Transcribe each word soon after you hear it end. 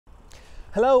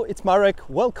Hello, it's Marek.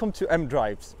 Welcome to M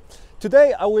Drives.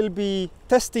 Today I will be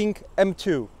testing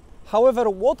M2. However,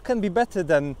 what can be better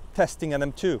than testing an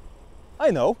M2?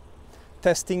 I know,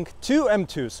 testing two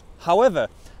M2s. However,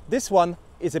 this one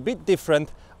is a bit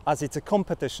different as it's a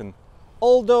competition.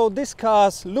 Although these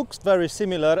cars look very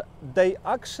similar, they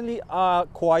actually are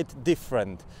quite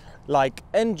different, like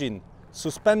engine,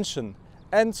 suspension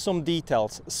and some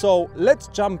details. So let's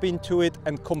jump into it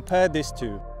and compare these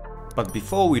two. But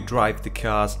before we drive the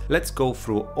cars, let's go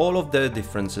through all of their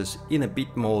differences in a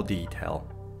bit more detail.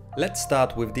 Let's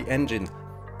start with the engine.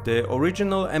 The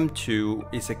original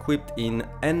M2 is equipped in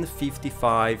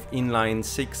N55 inline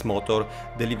 6 motor,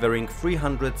 delivering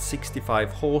 365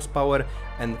 horsepower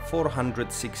and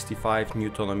 465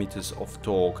 Nm of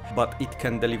torque, but it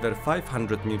can deliver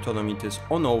 500 Nm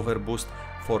on overboost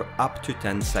for up to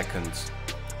 10 seconds.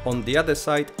 On the other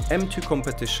side, M2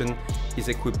 competition is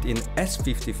equipped in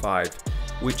S55,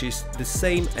 which is the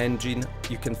same engine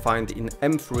you can find in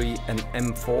M3 and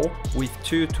M4 with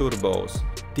two turbos.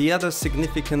 The other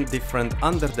significant difference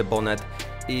under the bonnet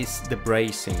is the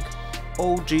bracing.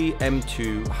 OG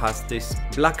M2 has this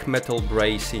black metal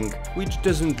bracing, which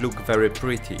doesn't look very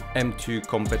pretty. M2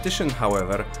 competition,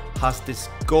 however, has this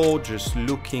gorgeous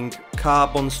looking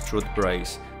carbon strut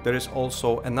brace. There is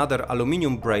also another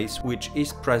aluminium brace which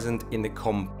is present in the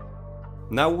comp.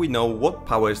 Now we know what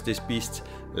powers these beasts,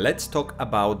 let's talk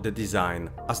about the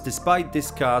design. As despite these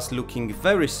cars looking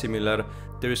very similar,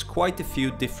 there is quite a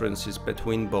few differences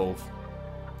between both.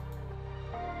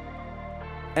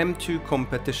 M2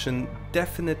 competition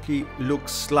definitely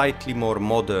looks slightly more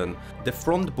modern. The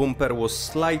front bumper was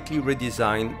slightly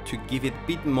redesigned to give it a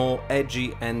bit more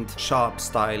edgy and sharp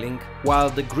styling, while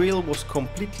the grille was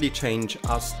completely changed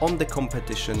as on the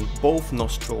competition both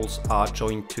nostrils are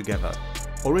joined together.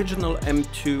 Original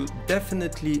M2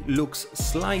 definitely looks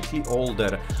slightly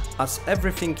older, as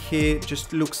everything here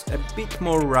just looks a bit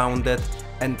more rounded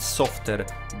and softer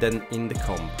than in the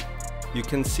comp. You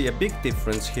can see a big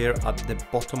difference here at the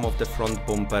bottom of the front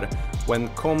bumper when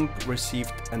comp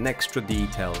received an extra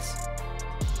details.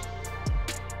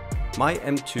 My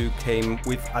M2 came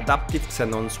with adaptive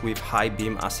xenons with high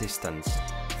beam assistance.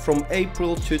 From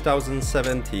April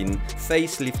 2017,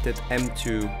 facelifted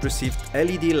M2 received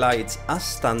LED lights as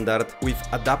standard with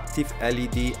adaptive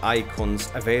LED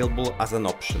icons available as an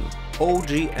option.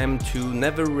 OG M2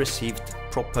 never received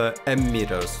proper M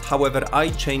mirrors, however I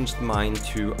changed mine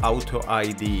to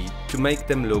AutoID to make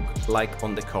them look like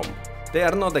on the comp. They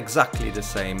are not exactly the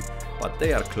same, but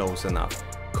they are close enough.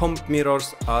 Comp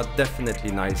mirrors are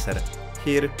definitely nicer,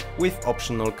 here with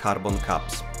optional carbon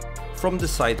caps. From the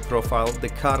side profile, the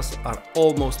cars are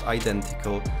almost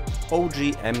identical.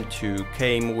 OG M2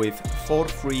 came with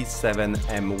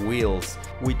 437M wheels,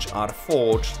 which are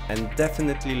forged and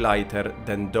definitely lighter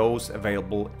than those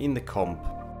available in the comp.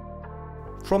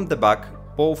 From the back,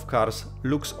 both cars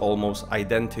looks almost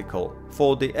identical.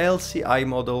 For the LCI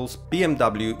models,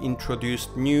 BMW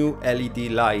introduced new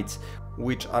LED lights,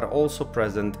 which are also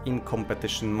present in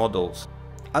competition models.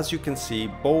 As you can see,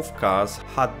 both cars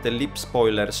had the lip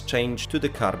spoilers changed to the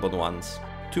carbon ones.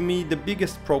 To me, the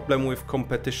biggest problem with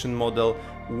competition model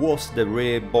was the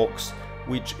rear box,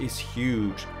 which is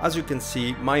huge. As you can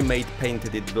see, my mate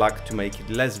painted it black to make it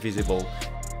less visible.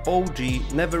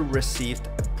 OG never received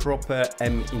a proper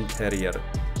M interior.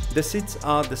 The seats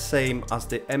are the same as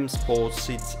the M Sport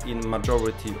seats in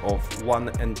majority of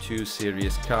 1 and 2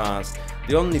 series cars.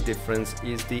 The only difference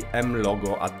is the M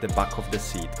logo at the back of the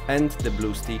seat and the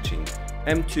blue stitching.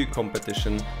 M2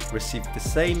 competition received the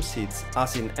same seats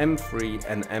as in M3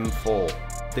 and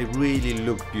M4. They really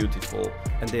look beautiful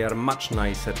and they are much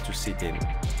nicer to sit in.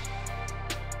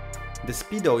 The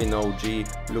speedo in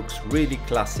OG looks really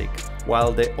classic,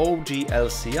 while the OG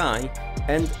LCI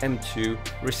and M2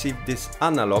 received this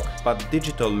analog but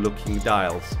digital looking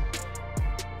dials.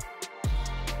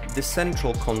 The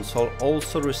central console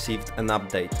also received an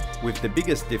update, with the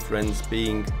biggest difference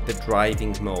being the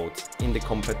driving mode. In the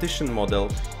competition model,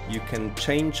 you can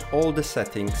change all the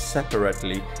settings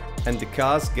separately and the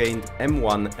cars gained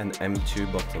M1 and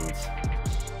M2 buttons.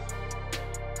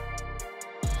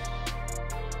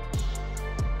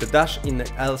 The dash in the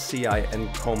LCI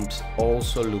and comps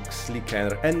also looks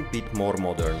slicker and a bit more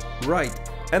modern. Right,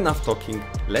 enough talking,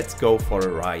 let's go for a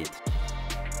ride.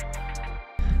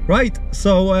 Right,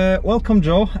 so welcome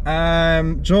Joe.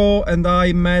 Joe and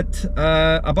I met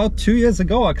about 2 years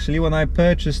ago actually when I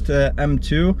purchased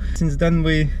M2. Since then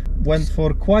we went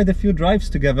for quite a few drives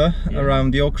together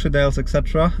around the Yorkshire Dales,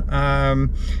 etc.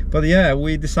 But yeah,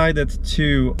 we decided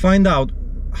to find out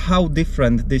how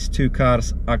different these two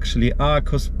cars actually are,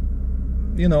 because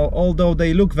you know, although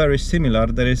they look very similar,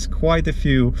 there is quite a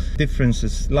few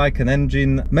differences, like an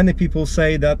engine. Many people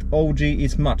say that OG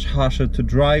is much harsher to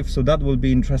drive, so that will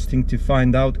be interesting to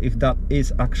find out if that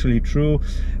is actually true.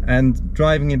 And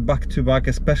driving it back to back,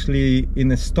 especially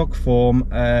in a stock form,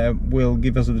 will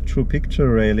give us the true picture,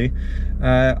 really.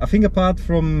 I think apart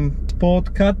from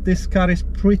Sport Cut, this car is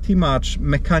pretty much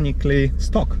mechanically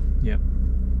stock. Yeah.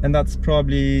 And that's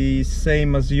probably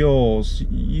same as yours.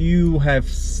 You have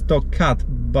stock cut,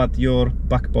 but your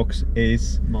back box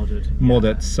is modded.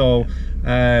 Yeah. So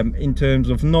in terms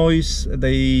of noise,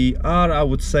 they are, I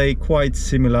would say, quite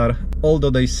similar, although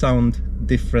they sound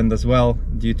different as well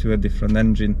due to a different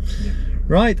engine. Yeah.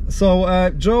 Right,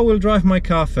 so Joe will drive my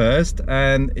car first,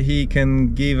 and he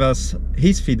can give us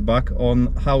his feedback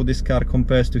on how this car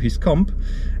compares to his comp,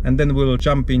 and then we'll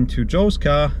jump into Joe's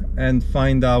car and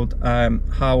find out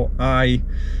how I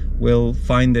will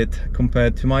find it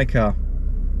compared to my car.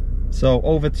 So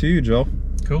over to you, Joe.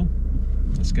 Cool,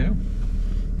 let's go.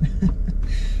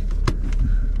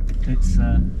 It's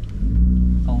a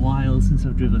while since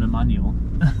I've driven a manual.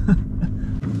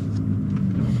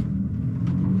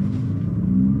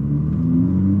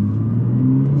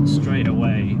 Straight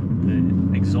away,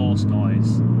 the exhaust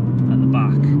noise at the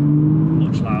back,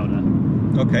 much louder.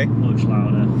 Okay. Much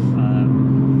louder.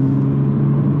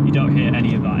 You don't hear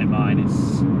any of that in mine.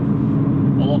 It's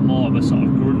a lot more of a sort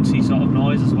of grunty sort of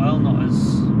noise as well, not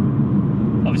as,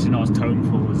 obviously not as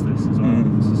toneful as this as well.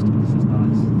 This is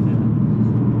nice. Yeah.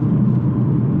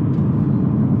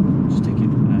 Just take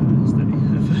it steady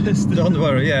first. Don't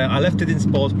worry, yeah, I left it in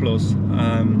Sport Plus,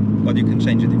 but you can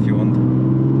change it if you want.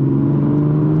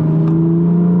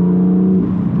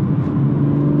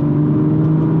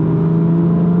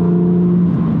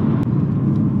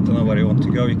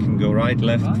 You can go right,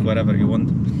 left, right, wherever you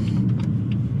want.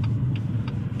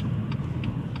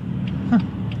 Huh.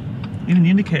 Even the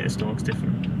indicator stalk's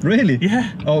different. Really?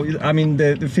 Yeah. Oh, I mean,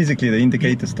 physically the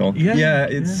indicator stalk. Yeah. Yeah,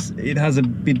 it has a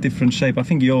bit different shape. I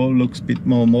think your looks a bit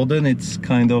more modern. It's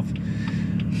kind of.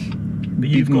 But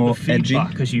you've got more the feedback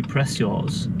edgy as you press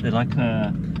yours. They're like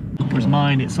whereas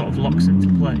mine, it sort of locks into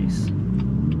place.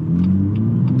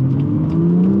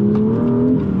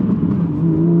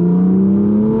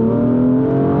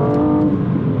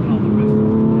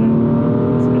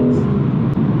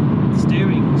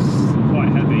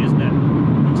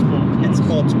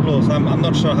 I'm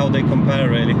not sure how they compare,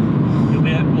 really. You'll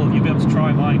be able to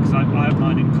try mine, because I have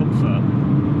mine in comfort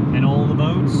in all the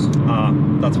modes. Ah,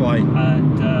 that's why.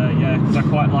 And yeah, because I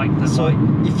quite like the. So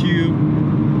if you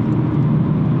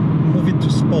move it to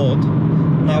sport,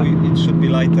 now it should be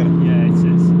lighter. Yeah, it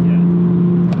is. Yeah.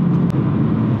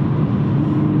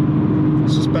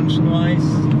 Suspension-wise,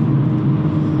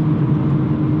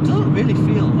 doesn't really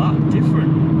feel that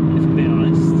different, if I'm being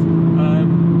honest.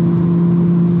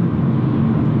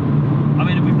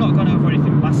 Not gone over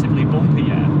anything massively bumpy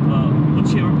yet, but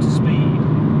once you're up to speed,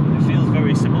 it feels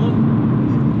very similar.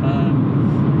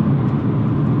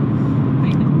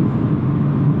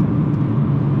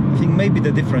 I think maybe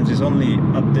the difference is only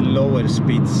at the lower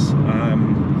speeds,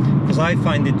 because I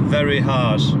find it very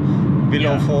harsh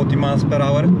below 40 miles per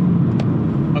hour.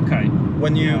 Okay.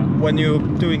 When you're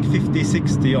doing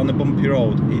 50-60 on a bumpy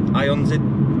road, it ions it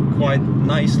quite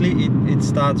nicely. It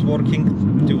starts working.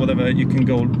 Do whatever you can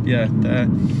go. Yeah.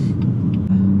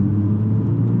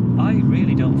 I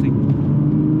really don't think.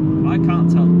 I can't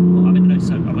tell. Well, I mean,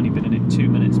 I've only been in it 2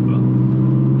 minutes, but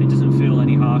it doesn't feel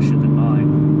any harsher than mine.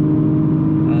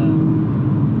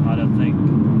 I don't think.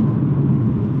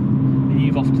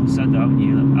 You've often said that, haven't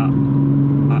you?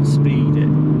 At speed, it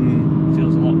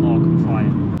feels a lot more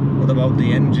compliant. What about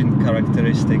the engine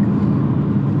characteristic?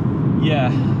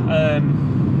 Yeah.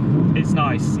 It's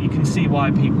nice. You can see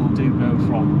why people do go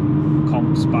from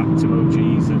comps back to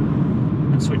OGs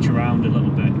and switch around a little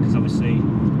bit, because obviously, I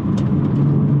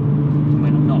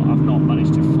mean, I've not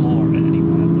managed to floor it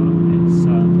anywhere, but it's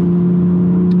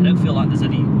I don't feel like there's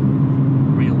any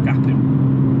real gap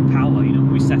in power. You know,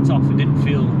 when we set off, it didn't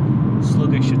feel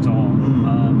sluggish at all.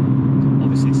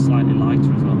 Obviously, it's slightly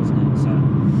lighter as well, isn't it? So.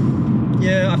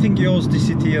 Yeah, I think yours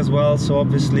DCT as well, so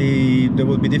obviously there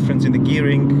will be difference in the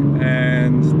gearing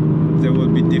and there will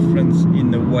be difference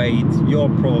in the weight. Your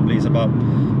probably is about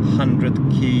 100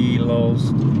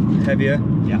 kilos heavier.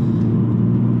 Yeah.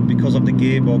 Because of the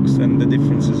gearbox and the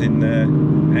differences in the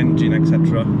engine,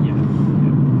 etc. Yeah.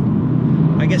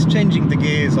 I guess changing the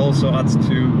gears also adds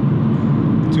to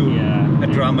a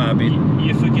drama a bit.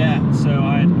 You forget. So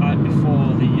I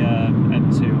before the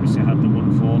M2, obviously I had the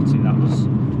 140. That was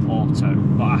auto,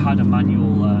 but I had a manual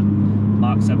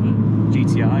Mark 7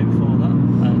 GTI before that,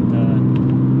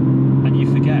 and you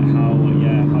forget how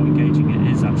engaging it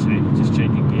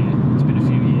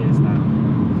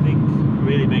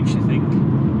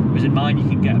in mine you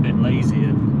can get a bit lazy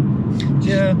and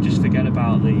just forget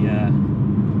about the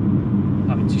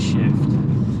having to shift.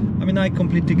 I mean, I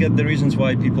completely get the reasons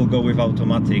why people go with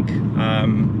automatic,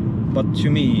 but to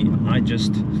me,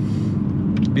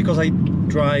 because I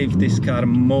drive this car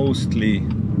mostly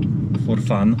for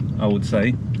fun, I would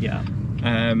say. Yeah.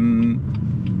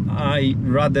 I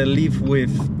rather live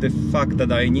with the fact that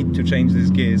I need to change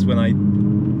these gears when I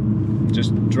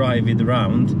just drive it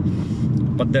around,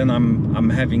 but then I'm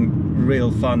having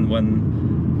real fun when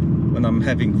I'm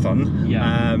having fun.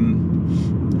 Yeah.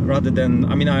 Rather than,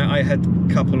 I mean, I had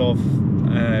a couple of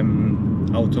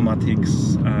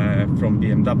automatics from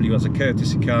BMW as a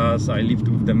courtesy cars. I lived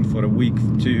with them for a week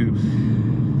too.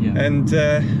 Yeah. And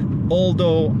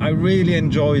although I really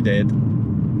enjoyed it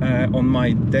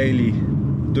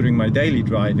during my daily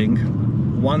driving,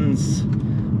 once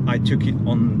I took it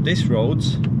on these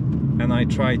roads and I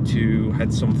tried to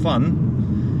have some fun,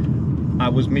 I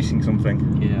was missing something.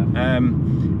 Yeah.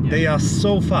 They are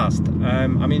so fast. I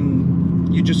mean,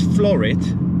 you just floor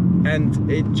it and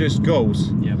it just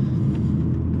goes. Yeah.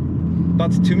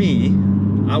 But to me,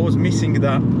 I was missing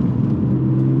that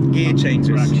gear changes.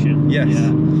 Interaction. Yes.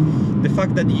 Yeah. The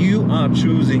fact that you are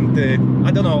choosing the,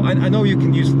 I don't know, I know you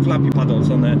can use flappy paddles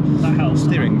on the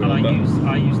steering wheel. And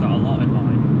I use that a lot in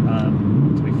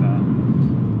mine, to be fair.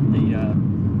 The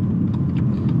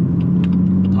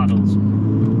paddles.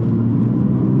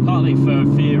 Partly for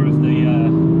fear of the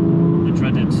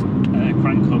dreaded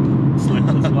crank hub slip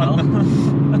as well.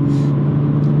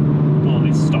 But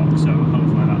it's stock, so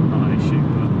hopefully that's not an issue,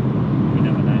 but you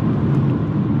never know.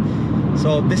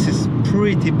 So this is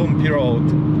pretty bumpy road,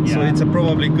 so it's a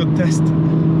probably good test.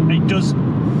 It does,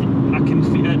 I can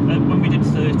feel, when we did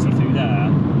 30 through there,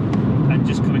 and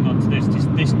just coming onto this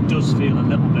does feel a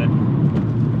little bit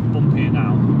bumpier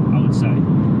now, I would say.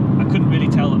 I couldn't really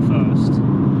tell at first,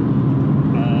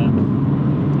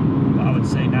 but I would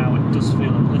say now it does feel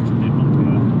a little bit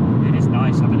bumpier. It is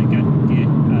nice having a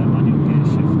manual gear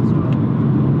shift as well.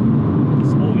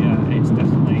 Oh yeah, it's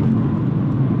definitely,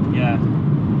 yeah.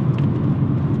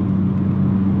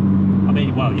 I mean,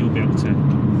 well, you'll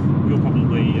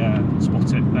probably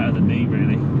spot it better than me,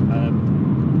 really.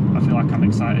 I feel like I'm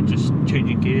excited just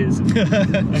changing gears, and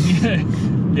yeah,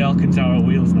 the Alcantara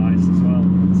wheel's nice as well.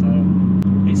 So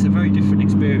it's a very different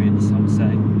experience, I would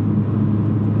say.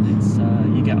 It's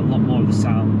you get a lot more of the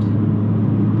sound,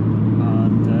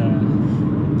 and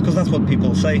because that's what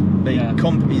people say. The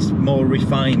comp is more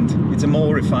refined. It's a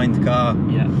more refined car.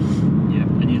 Yeah, yeah,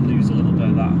 and you lose a little bit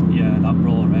of that, that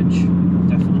raw edge,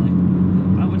 definitely.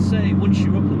 I would say once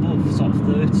you're up above sort of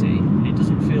 30, it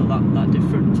doesn't feel that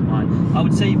different to mine. I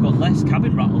would say you've got less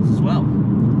cabin rattles as well.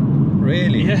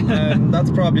 Really? Yeah.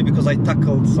 That's probably because I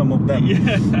tackled some of them.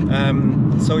 Yeah.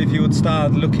 So if you would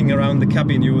start looking around the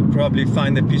cabin, you would probably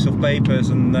find a piece of papers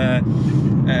and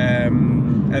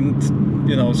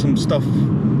you know, some stuff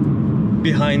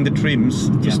behind the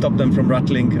trims to stop them from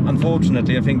rattling.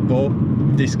 Unfortunately, I think both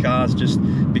these cars, just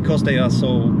because they are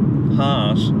so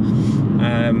harsh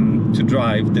to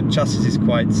drive, the chassis is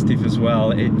quite stiff as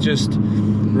well. It just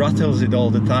rattles it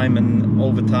all the time, and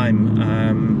over time,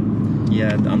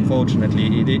 yeah,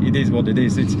 unfortunately, it is what it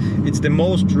is. It's the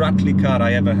most rattly car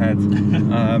I ever had.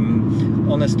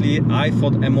 Honestly, I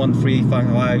thought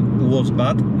M1355 was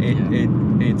bad.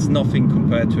 It's nothing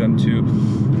compared to M2.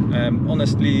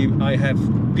 Honestly, I have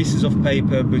pieces of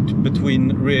paper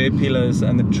between rear pillars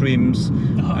and the trims,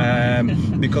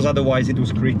 because otherwise it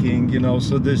was creaking, you know.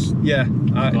 So there's,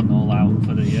 I've gone all out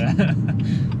for the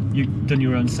you've done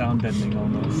your own sound deadening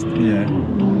almost. Yeah.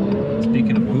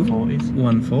 Speaking of 140s.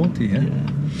 140,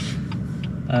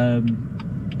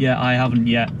 yeah, I haven't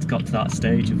yet got to that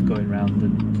stage of going around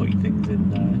and putting things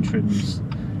in trims,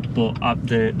 but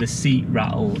the seat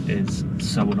rattle is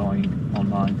so annoying on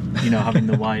mine. You know, having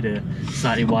the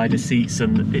slightly wider seats,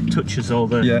 and it touches all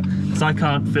the. Yeah. Because I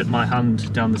can't fit my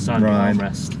hand down the side of the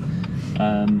armrest,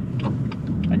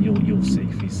 and you'll see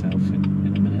for yourself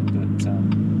in a minute. But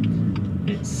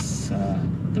it's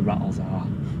the rattles are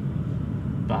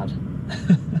bad.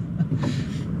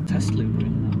 Test lube really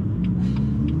now.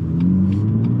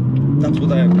 That's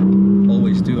what I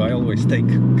always do. I always take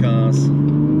cars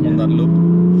on that loop.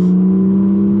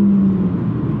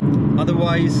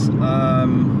 Otherwise, I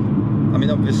mean,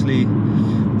 obviously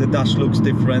the dash looks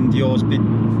different. Yours bit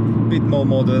more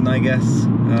modern, I guess.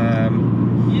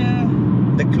 Yeah.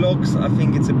 The clocks, I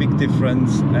think it's a big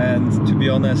difference. And to be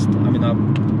honest, I mean, I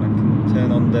can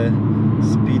turn on the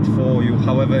speed for you.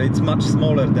 However, it's much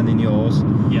smaller than in yours.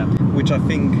 Yeah. Which I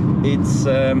think it's.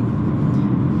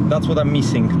 That's what I'm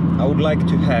missing. I would like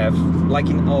to have, like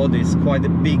in Audis, quite a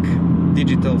big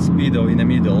digital speedo in the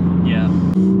middle. Yeah.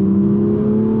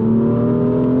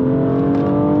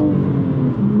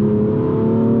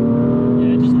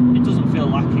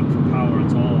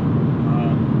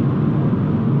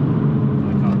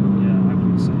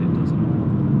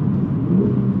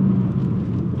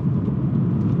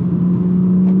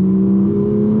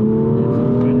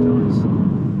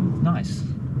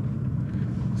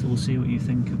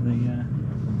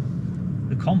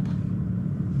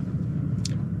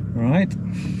 Right.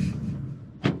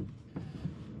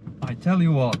 I tell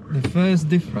you what, the first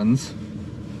difference,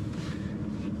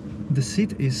 the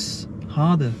seat is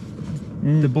harder.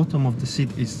 The bottom of the seat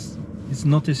is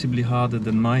noticeably harder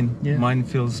than mine. Yeah. Mine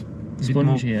feels a bit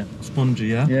Spongier. more spongy,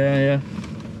 yeah? Yeah.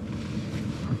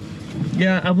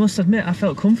 Yeah, I must admit, I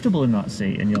felt comfortable in that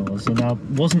seat in yours, and I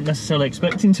wasn't necessarily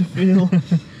expecting to feel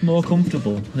more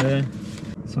comfortable. Yeah.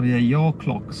 So yeah, your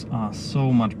clocks are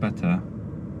so much better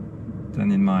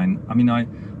than in mine. I mean, I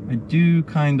do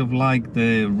kind of like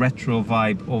the retro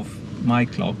vibe of my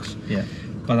clocks. Yeah.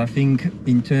 But I think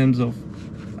in terms of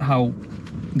how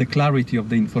the clarity of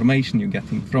the information you're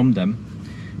getting from them,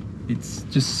 it's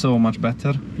just so much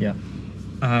better. Yeah.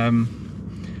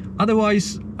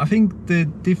 Otherwise, I think the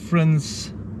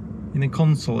difference in a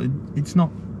console, it's not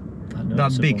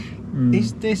that big.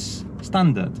 Is this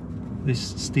standard,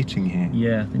 this stitching here?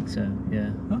 Yeah, I think so.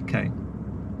 Yeah. Okay,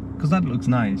 because that looks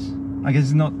nice. I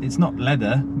guess it's not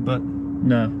leather, but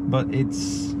No. but it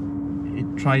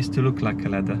tries to look like a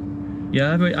leather.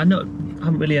 Yeah, I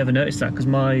haven't really ever noticed that, because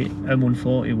my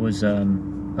M140 was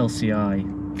LCI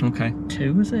Okay.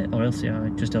 2, was it, or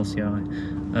LCI? Just LCI,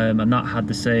 and that had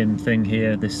the same thing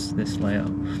here. This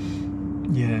layout.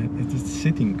 Yeah, the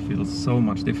sitting feels so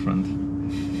much different.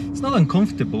 It's not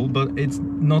uncomfortable, but it's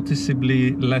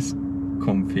noticeably less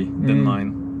comfy than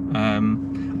mine.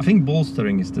 I think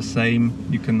bolstering is the same.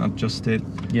 You can adjust it.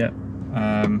 Yeah.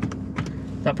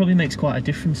 That probably makes quite a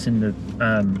difference in the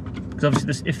because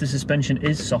obviously if the suspension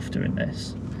is softer in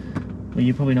this, well,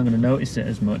 you're probably not going to notice it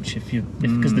as much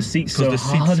because the seat's so hard. Because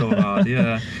the seat's so hard,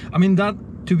 yeah. I mean, that,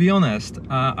 to be honest,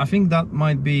 I think that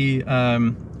might be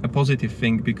a positive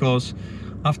thing, because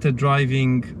after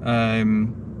driving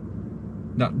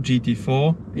that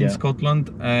GT4 in Scotland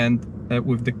and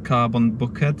with the carbon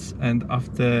buckets, and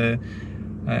after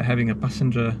having a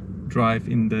passenger drive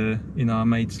in our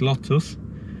mate's Lotus,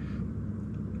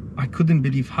 I couldn't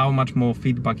believe how much more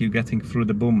feedback you're getting through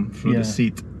the boom, through the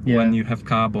seat, when you have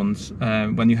carbons,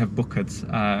 when you have buckets,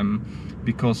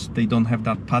 because they don't have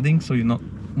that padding, so you're not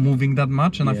moving that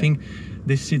much. And I think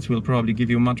these seats will probably give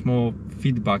you much more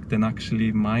feedback than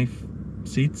actually my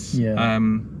seats.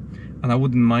 And I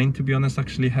wouldn't mind, to be honest,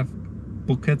 actually have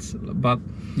buckets, but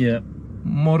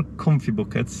more comfy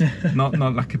buckets, not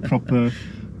like a proper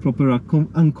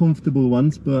uncomfortable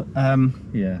ones, but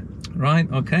right,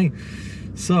 okay.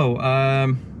 So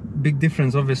big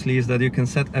difference obviously is that you can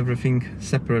set everything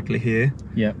separately here.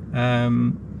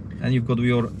 And you've got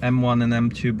your M1 and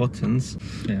M2 buttons.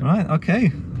 Right,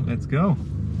 okay, let's go.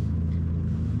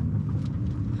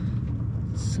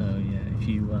 So yeah, if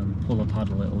you pull the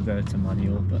paddle, it'll go to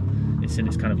manual, but it's in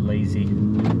its kind of lazy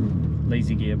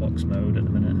gearbox mode at the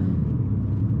minute.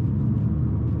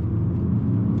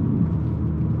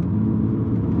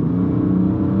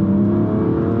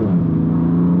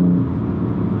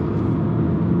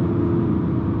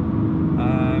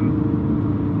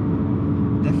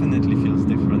 Definitely feels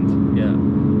different. Yeah.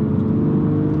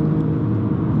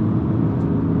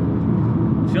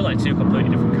 I feel like two completely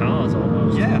different cars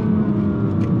almost. Yeah.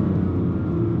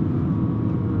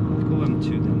 Let's go M2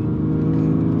 then.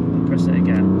 Press it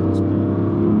again.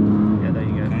 Yeah, there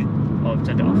you go. Okay. Oh, I've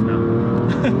turned it off now.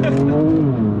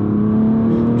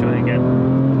 Try again.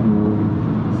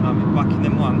 So I'm back in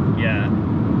M1. Yeah.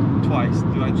 Twice.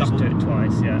 Do I Just double? do it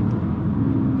twice, yeah.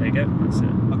 There you go, that's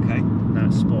it. Okay. Now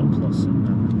it's Sport Plus and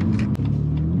then...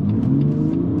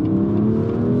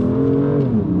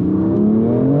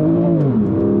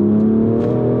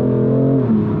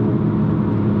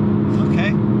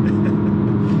 Okay.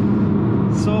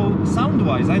 So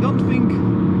sound-wise, I don't think,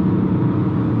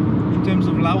 in terms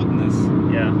of loudness,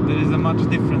 there is a much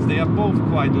difference. They are both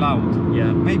quite loud.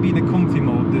 Yeah. Maybe in a comfy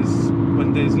mode,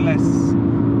 when there's less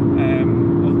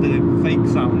of the fake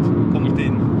sound pumped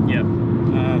in. Yeah.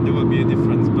 There will be a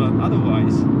difference, but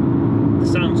otherwise the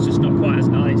sound's just not quite as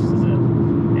nice, is it?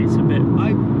 It's a bit...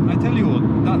 I tell you what,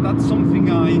 that's something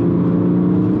I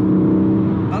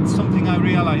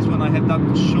realized when I had that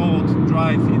short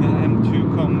drive in an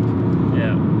M2 comp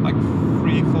like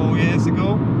 3-4 years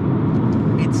ago.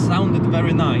 It sounded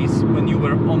very nice when you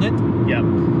were on it,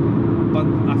 but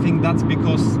I think that's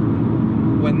because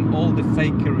when all the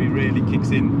fakery really kicks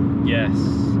in. Yes.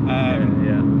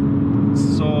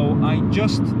 So I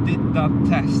just did that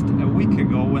test a week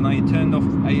ago when I turned off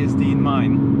ASD in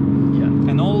mine.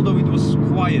 And although it was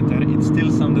quieter, it still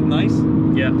sounded nice.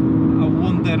 I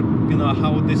wonder,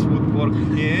 how this would work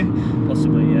here.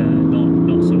 Possibly,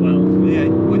 not so well. Yeah,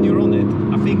 when you're on it,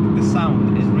 I think the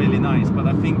sound is really nice, but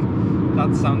I think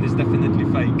that sound is definitely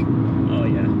fake. Oh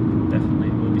yeah, definitely.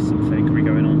 There will be some fakery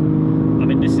going on. I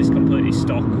mean, this is completely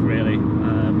stock, really.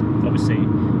 Obviously,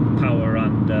 power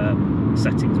and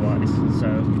settings wise. So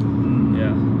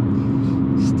yeah.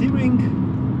 Steering,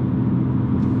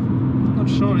 not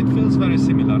sure, it feels very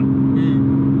similar.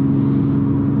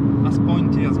 As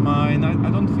pointy as mine. I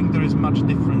don't think there is much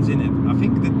difference in it. I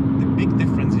think that the big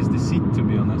difference is the seat, to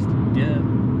be honest. Yeah.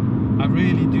 I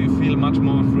really do feel much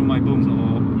more through my booms,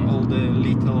 or all the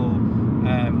little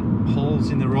holes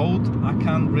in the road. I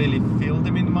can't really feel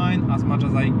them in mine as much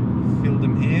as I feel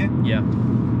them here. Yeah.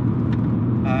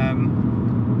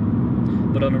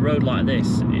 But on a road like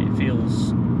this, it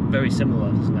feels very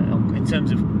similar, doesn't it? In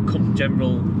terms of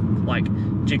general like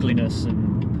jiggliness and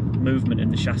movement in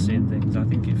the chassis and things. I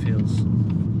think it feels.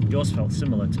 Yours felt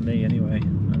similar to me anyway.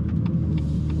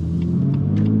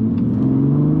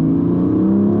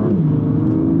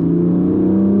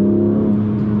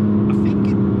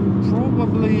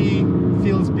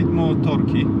 Feels a bit more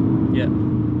torquey. Yeah.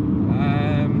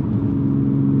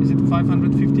 Is it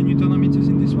 550 Newton meters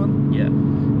in this one? Yeah.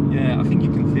 Yeah, I think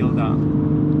you can feel that.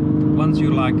 Once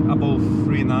you're like above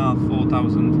 3,500,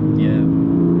 4,000. Yeah.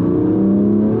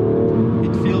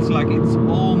 It feels like it's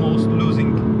almost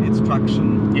losing its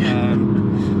traction. Yeah.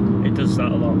 It does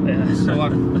that a lot. Yeah. So I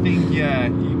think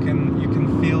you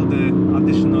can feel the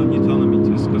additional Newton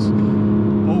meters, because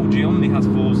OG only has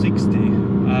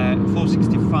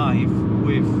 465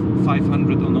 with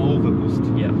 500 on overboost.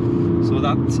 Yeah. So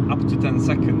that's up to 10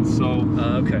 seconds. So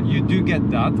okay. you do get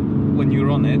that when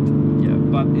you're on it. Yeah.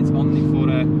 But it's only for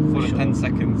a 10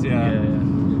 seconds. Yeah.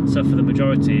 Yeah. So for the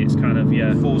majority, it's kind of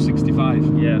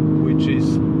 465. Yeah. Which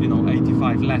is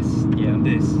 85 less than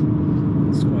this.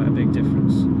 It's quite a big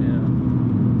difference. Yeah.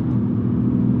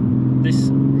 This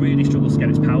really struggles to get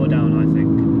its power down, I think.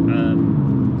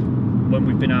 When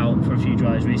we've been out for a few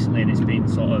drives recently and it's been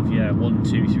sort of 1,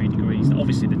 2, 3 degrees.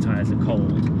 Obviously the tyres are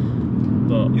cold,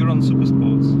 but you're on super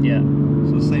sports. Yeah.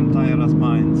 So same tyre as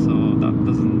mine, so that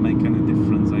doesn't make any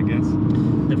difference, I guess.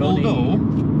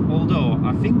 Although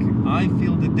I think I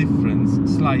feel the difference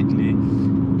slightly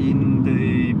in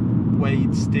the way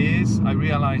it steers. I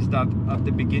realized that at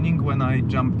the beginning when I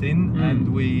jumped in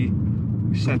and we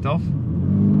set off.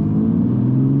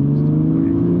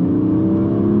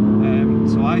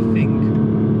 So I think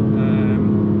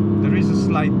there is a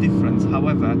slight difference.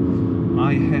 However,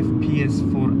 I have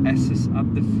PS4S's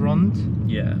at the front.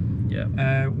 Yeah.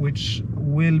 Which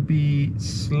will be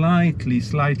slightly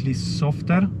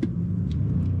softer.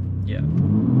 Yeah.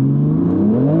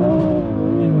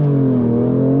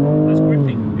 It's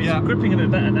gripping. It's gripping a bit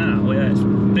better now. Yeah, it's a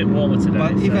bit warmer today.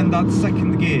 But even that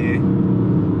second gear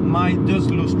might does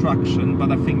lose traction,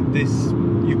 but I think this,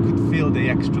 you could feel the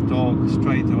extra torque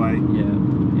straight away. Yeah.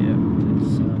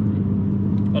 It's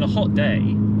on a hot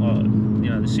day, or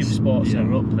the super sports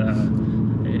are up there.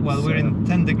 Well, we're in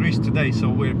 10 degrees today, so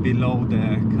we're below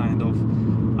the kind of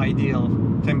ideal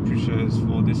temperatures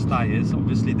for these tires.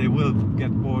 Obviously they will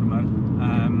get warmer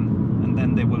and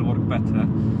then they will work better,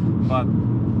 but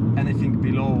anything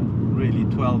below really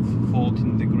 12,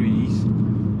 14 degrees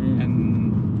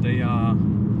and they're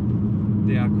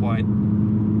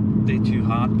too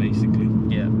hard basically.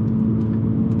 Yeah.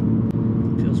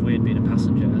 Feels weird being a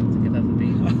passenger. I don't think I've ever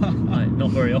been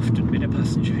not very often been a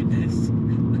passenger in this.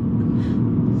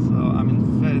 So I'm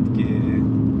in third gear.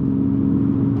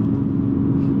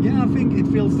 Yeah, I think it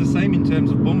feels the same in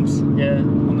terms of bumps. Yeah.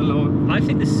 On the low. I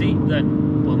think the seat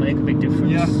then will make a big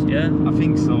difference. Yeah. I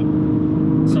think so.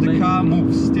 But the car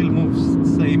still moves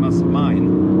same as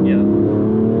mine. Yeah.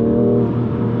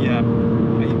 Yeah.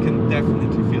 You can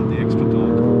definitely feel the extra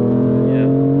torque. Yeah.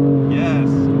 Yes.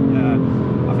 Yeah.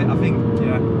 I think.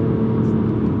 Yeah.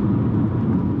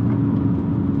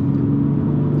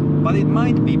 But it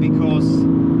might be because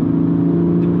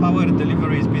the power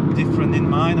delivery is a bit different in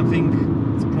mine. I think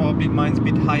it's probably mine's a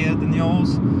bit higher than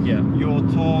yours. Yeah. Your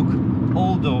torque,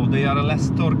 although they are less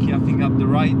torquey, I think at the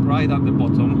right at the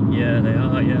bottom. Yeah, they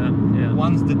are. Yeah.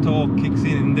 Once the torque kicks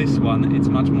in this one, it's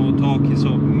much more torquey.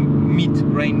 So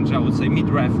mid-range, I would say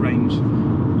mid-rev range,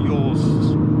 yours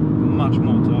much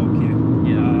more torquey.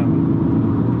 Yeah.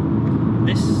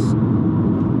 This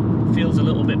feels a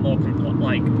little bit more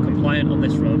compliant on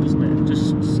this road, doesn't it?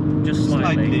 Just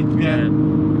slightly. Yeah.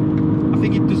 I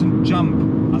think it doesn't jump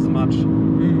as much.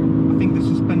 I think the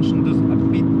suspension does a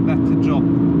bit better job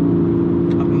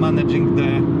at managing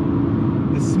the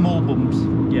small bumps.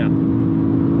 Yeah.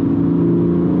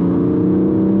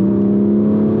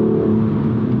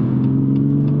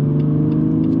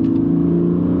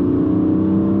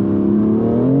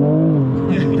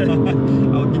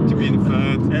 I'll get to be in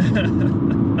third.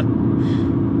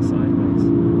 Sideways.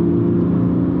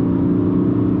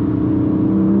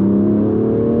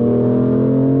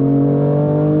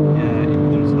 Yeah, it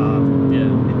pulls hard.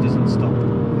 Yeah. It doesn't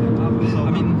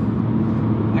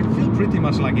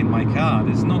much like in my car.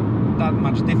 There's not that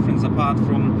much difference apart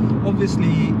from,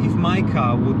 obviously, if my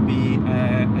car would be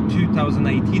a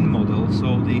 2018 model,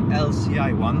 so the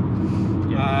LCI one,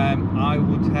 I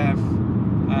would have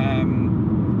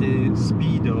the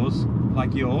speedos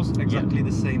like yours, exactly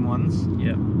the same ones.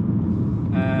 Yeah.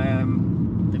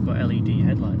 They've got LED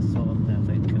headlights as well on there, I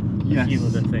think, and a few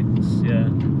other things. Yeah.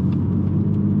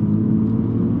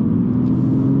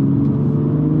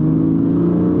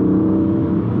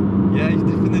 Yeah, you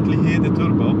definitely hear the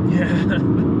turbo. Yeah.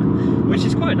 Which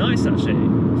is quite nice actually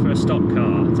for a stock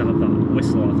car to have that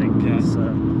whistle. I think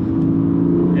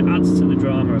it adds to the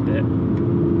drama a bit,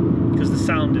 because the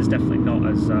sound is definitely not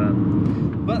as.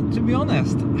 But to be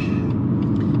honest,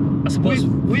 I suppose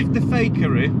with the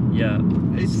fakery,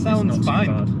 it sounds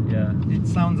fine. Yeah, it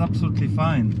sounds absolutely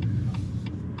fine.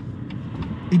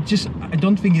 It just, I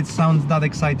don't think it sounds that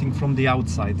exciting from the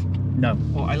outside. No.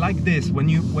 Oh, I like this when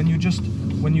you just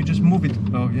move it.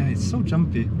 Oh yeah, it's so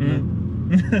jumpy.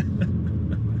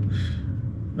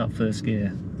 That first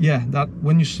gear. Yeah, that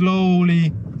when you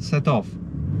slowly set off.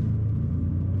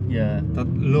 Yeah. That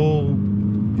low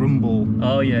rumble.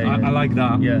 Oh yeah, I like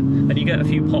that. Yeah, and you get a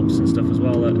few pops and stuff as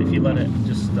well. If you let it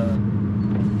just,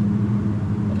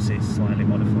 obviously it's slightly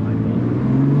modified, but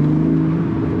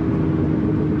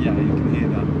yeah, you can hear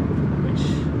that, which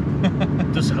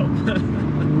does help.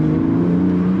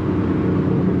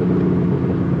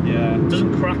 Yeah, it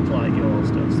doesn't crack like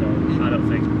yours does, though. I don't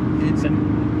think it's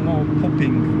more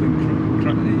popping than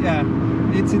crack. Yeah,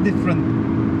 it's a different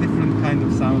kind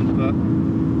of sound, but.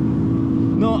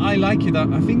 No, I like it.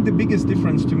 I think the biggest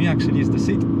difference to me actually is the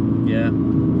seat. Yeah,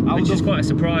 which is quite a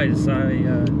surprise.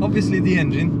 Obviously the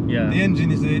engine. Yeah. The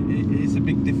engine is a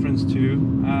big difference too.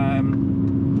 I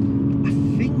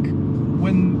think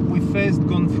when we first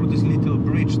gone through this little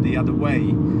bridge the other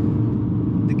way,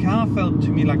 the car felt to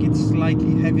me like it's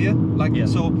slightly heavier.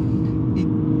 So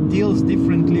it deals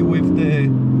differently with the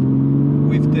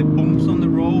bumps on the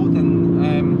road,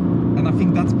 and I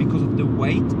think that's because of the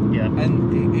weight. Yeah.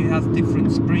 And it has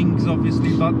different springs,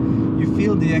 obviously, but you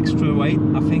feel the extra weight,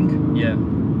 I think. Yeah.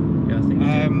 Yeah, I think.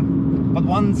 But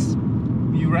once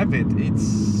you rev it, it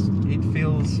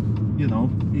feels,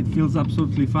 it feels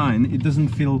absolutely fine. It doesn't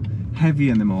feel heavy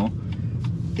anymore.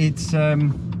 It's,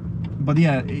 but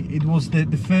yeah, it was the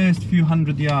first few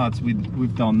hundred yards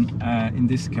we've done in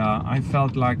this car. I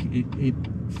felt like it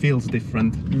feels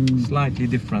different, slightly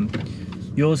different.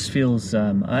 Yours feels,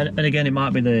 and again, it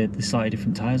might be the slightly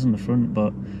different tyres on the front,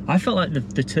 but I felt like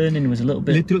the turning was a little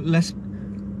less,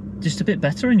 just a bit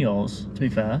better in yours, to be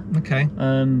fair. Okay.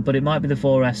 But it might be the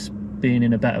 4S being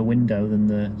in a better window than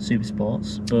the Super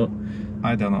Sports, but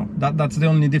I don't know. That's the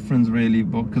only difference really,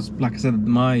 because like I said,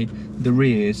 the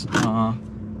rears are.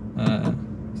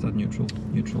 Is that neutral?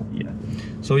 Neutral. Yeah.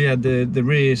 So yeah, the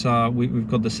rears are, we've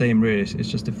got the same rears, it's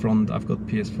just the front I've got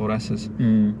PS4S's,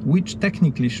 which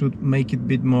technically should make it a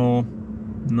bit more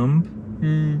numb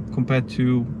compared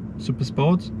to Super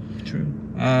Sports. True.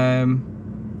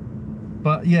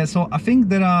 But yeah, so I think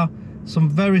there are some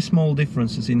very small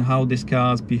differences in how these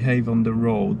cars behave on the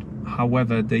road.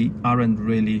 However, they aren't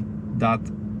really that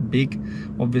big.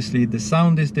 Obviously the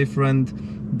sound is different,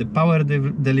 the power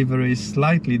delivery is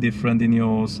slightly different in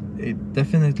yours. It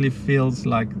definitely feels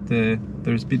like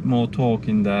there's a bit more torque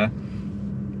in there,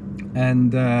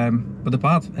 and but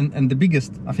the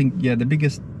biggest, I think, the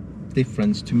biggest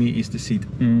difference to me is the seat.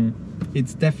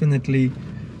 It's definitely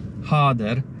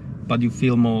harder, but you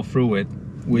feel more through it,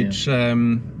 which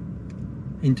in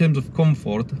terms of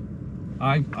comfort,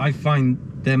 I find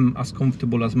them as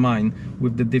comfortable as mine,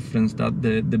 with the difference that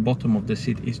the bottom of the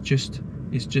seat is just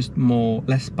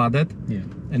less padded,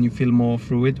 and you feel more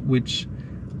through it, which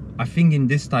I think in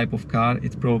this type of car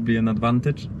it's probably an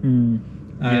advantage.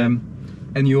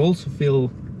 And you also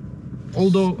feel,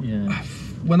 although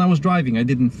when I was driving I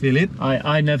didn't feel it.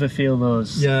 I never feel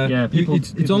those.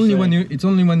 It's only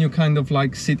when you kind of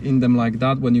like sit in them like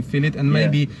that when you feel it, and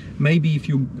maybe if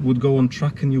you would go on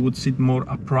track and you would sit more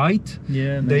upright,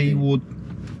 they would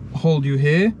hold you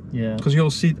here, because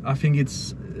your seat, I think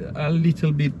it's a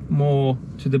little bit more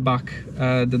to the back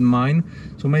than mine,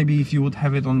 so maybe if you would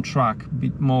have it on track, a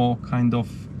bit more kind of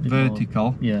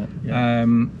vertical,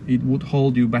 it would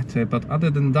hold you better. But other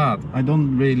than that, I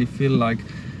don't really feel like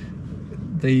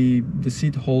the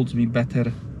seat holds me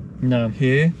better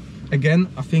here. Again,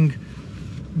 I think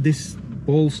this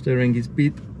bolstering is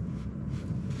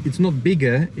it's not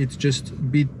bigger, it's just a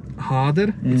bit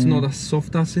harder. It's not as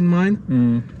soft as in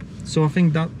mine, so I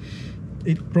think that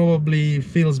it probably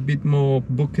feels a bit more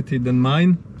bucketed than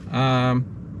mine.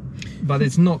 but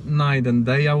it's not night and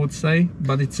day, I would say,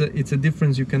 but it's a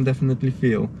difference you can definitely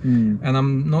feel. And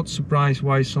I'm not surprised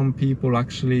why some people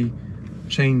actually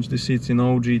change the seats in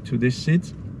OG to this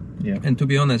seat. Yeah. And to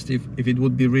be honest, if it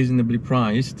would be reasonably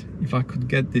priced, if I could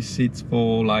get these seats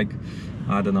for like,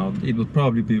 I don't know, it would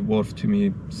probably be worth to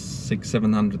me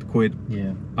 600-700 quid.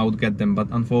 Yeah. I would get them, but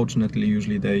unfortunately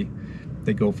usually they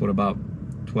go for about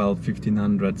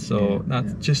 1200-1500, so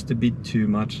that's just a bit too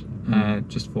much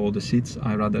just for the seats.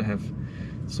 I rather have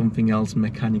something else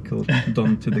mechanical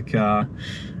done to the car.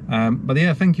 But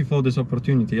yeah, thank you for this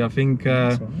opportunity. I think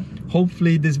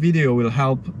hopefully this video will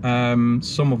help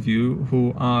some of you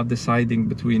who are deciding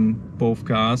between both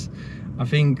cars. I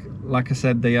think, like I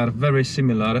said, they are very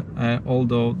similar,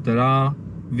 although there are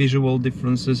visual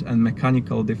differences and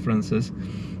mechanical differences.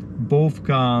 Both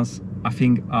cars, I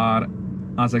think, are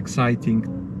as exciting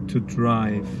to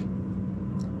drive.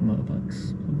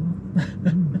 Motorbikes.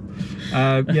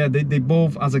 Yeah, they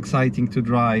both as exciting to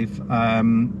drive.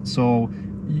 So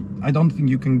I don't think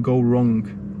you can go wrong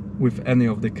with any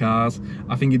of the cars.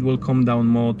 I think it will come down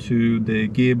more to the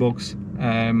gearbox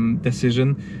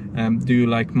decision. Do you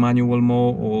like manual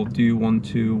more, or do you want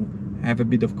to have a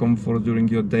bit of comfort during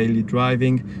your daily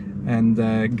driving and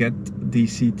get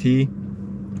DCT?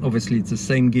 Obviously it's the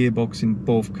same gearbox in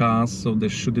both cars, so there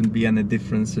shouldn't be any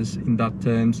differences in that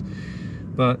terms.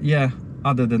 But yeah,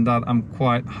 other than that, I'm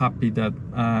quite happy that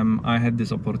I had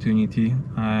this opportunity.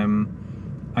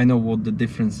 I know what the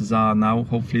differences are now.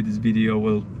 Hopefully this video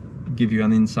will give you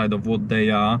an insight of what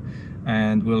they are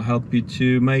and will help you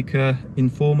to make an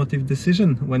informative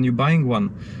decision when you're buying one.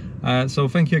 So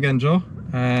thank you again, Joe,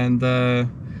 and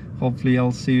hopefully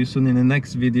I'll see you soon in the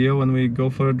next video when we go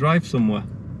for a drive somewhere.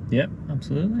 Yep,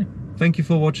 absolutely. Thank you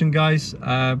for watching, guys.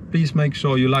 Please make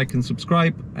sure you like and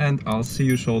subscribe, and I'll see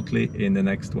you shortly in the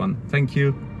next one. Thank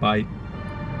you. Bye.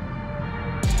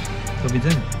 Do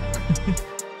widzenia.